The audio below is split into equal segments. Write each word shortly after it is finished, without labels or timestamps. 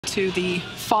To the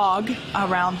fog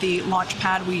around the launch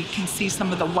pad, we can see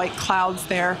some of the white clouds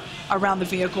there around the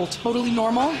vehicle. Totally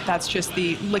normal. That's just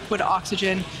the liquid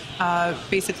oxygen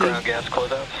basically ground gas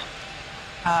closeouts.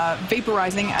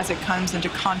 Vaporizing as it comes into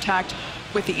contact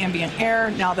with the ambient air.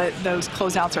 Now that those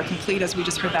closeouts are complete, as we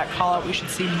just heard that call out, we should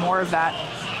see more of that.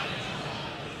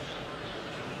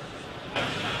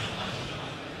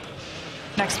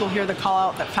 Next, we'll hear the call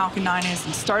out that Falcon 9 is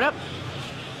in startup.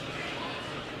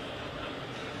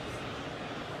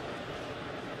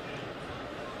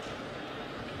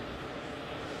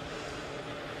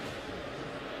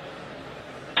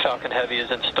 Falcon Heavy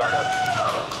is in startup.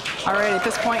 All right, at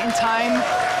this point in time,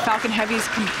 Falcon Heavy's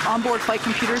onboard flight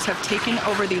computers have taken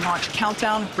over the launch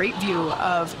countdown. Great view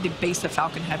of the base of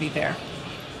Falcon Heavy there.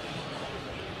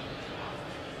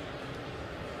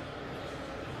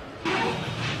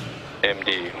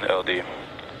 MD, LD,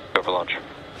 go for launch.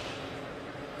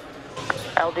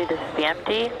 LD, this is the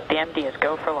MD. The MD is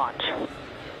go for launch.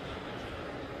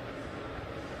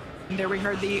 And there we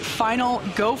heard the final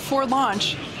go for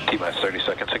launch. T-minus 30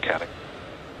 seconds and counting.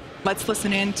 Let's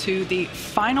listen in to the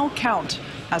final count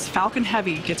as Falcon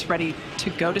Heavy gets ready to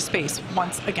go to space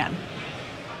once again.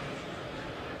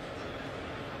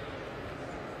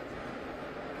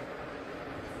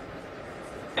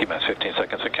 T-minus 15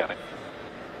 seconds and counting.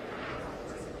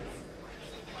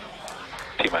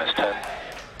 T-minus 10,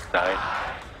 9,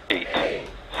 8,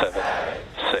 7,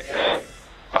 6,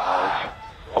 5,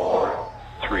 4,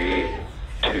 3,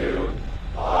 2,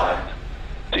 1,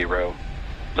 0,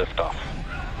 liftoff.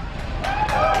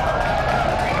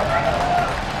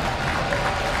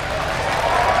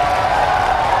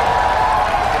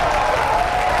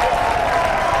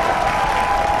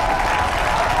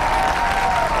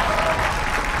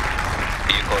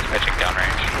 Vehicle is pitching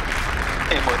downrange.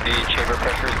 M1D chamber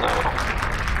pressure is low.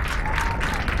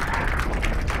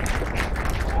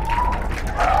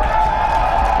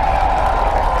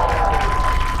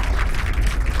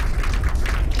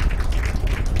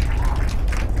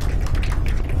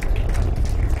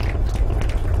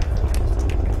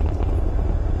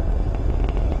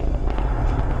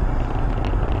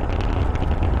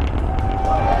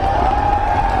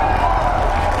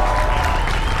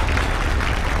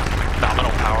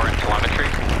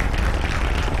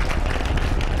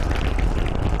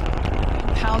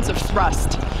 Of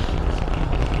thrust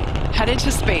headed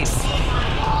to space.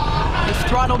 They've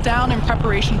throttled down in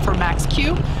preparation for max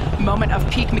Q, moment of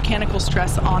peak mechanical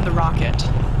stress on the rocket.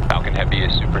 Falcon Heavy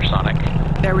is supersonic.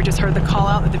 There we just heard the call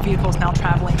out that the vehicle is now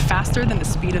traveling faster than the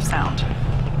speed of sound.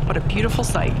 What a beautiful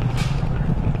sight.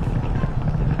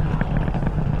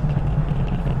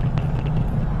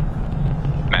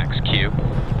 Max Q.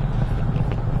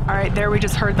 All right, there we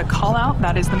just heard the call out.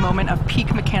 That is the moment of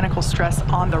peak mechanical stress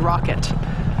on the rocket.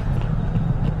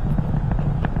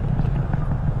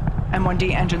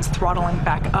 M1D engines throttling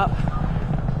back up.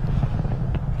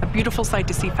 A beautiful sight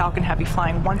to see Falcon Heavy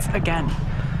flying once again.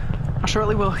 Now,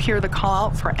 shortly we'll hear the call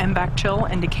out for MVAC chill,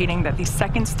 indicating that the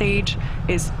second stage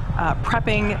is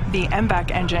prepping the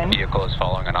MVAC engine. Vehicle is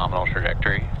following a nominal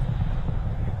trajectory.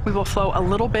 We will flow a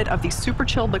little bit of the super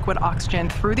chilled liquid oxygen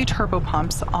through the turbo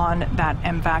pumps on that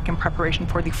MVAC in preparation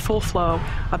for the full flow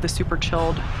of the super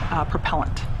chilled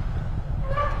propellant.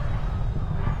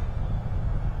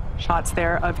 Shots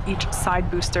there of each side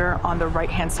booster on the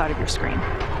right-hand side of your screen.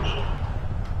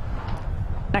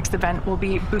 Next event will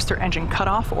be booster engine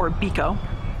cutoff, or BECO.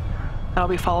 That'll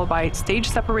be followed by stage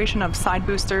separation of side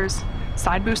boosters,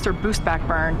 side booster boost back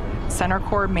burn, center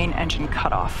core main engine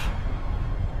cutoff.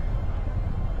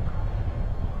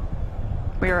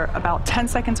 We are about 10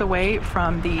 seconds away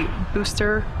from the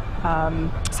booster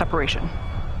separation.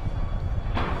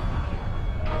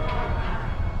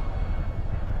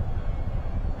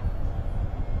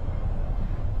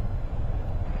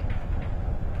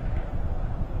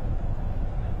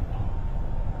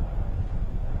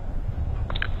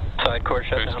 Side core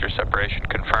shutdown. Booster separation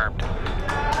confirmed.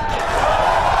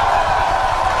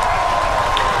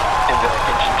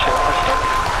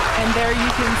 And there you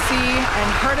can see and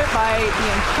heard it by the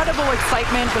incredible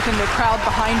excitement within the crowd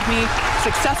behind me.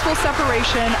 Successful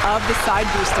separation of the side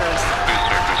boosters.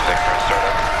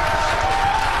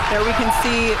 There we can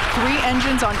see 3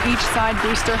 engines on each side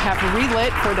booster have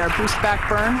relit for their boost back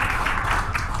burn.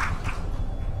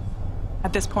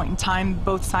 At this point in time,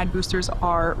 both side boosters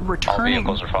are returning. All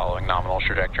vehicles are following nominal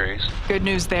trajectories. Good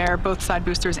news there, both side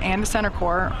boosters and the center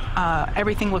core,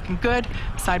 everything looking good.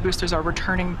 Side boosters are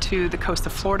returning to the coast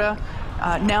of Florida,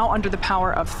 now under the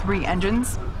power of 3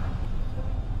 engines.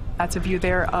 That's a view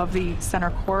there of the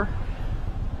center core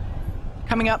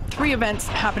Coming up, 3 events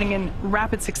happening in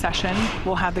rapid succession.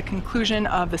 We'll have the conclusion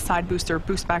of the side booster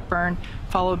boost back burn,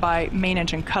 followed by main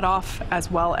engine cutoff,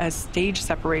 as well as stage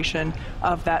separation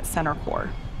of that center core.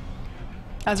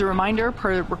 As a reminder,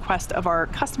 per request of our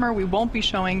customer, we won't be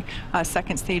showing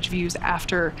second stage views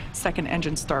after second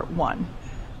engine start 1.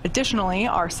 Additionally,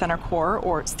 our center core,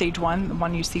 or stage 1, the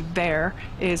one you see there,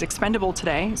 is expendable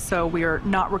today, so we are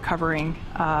not recovering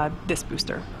this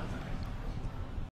booster.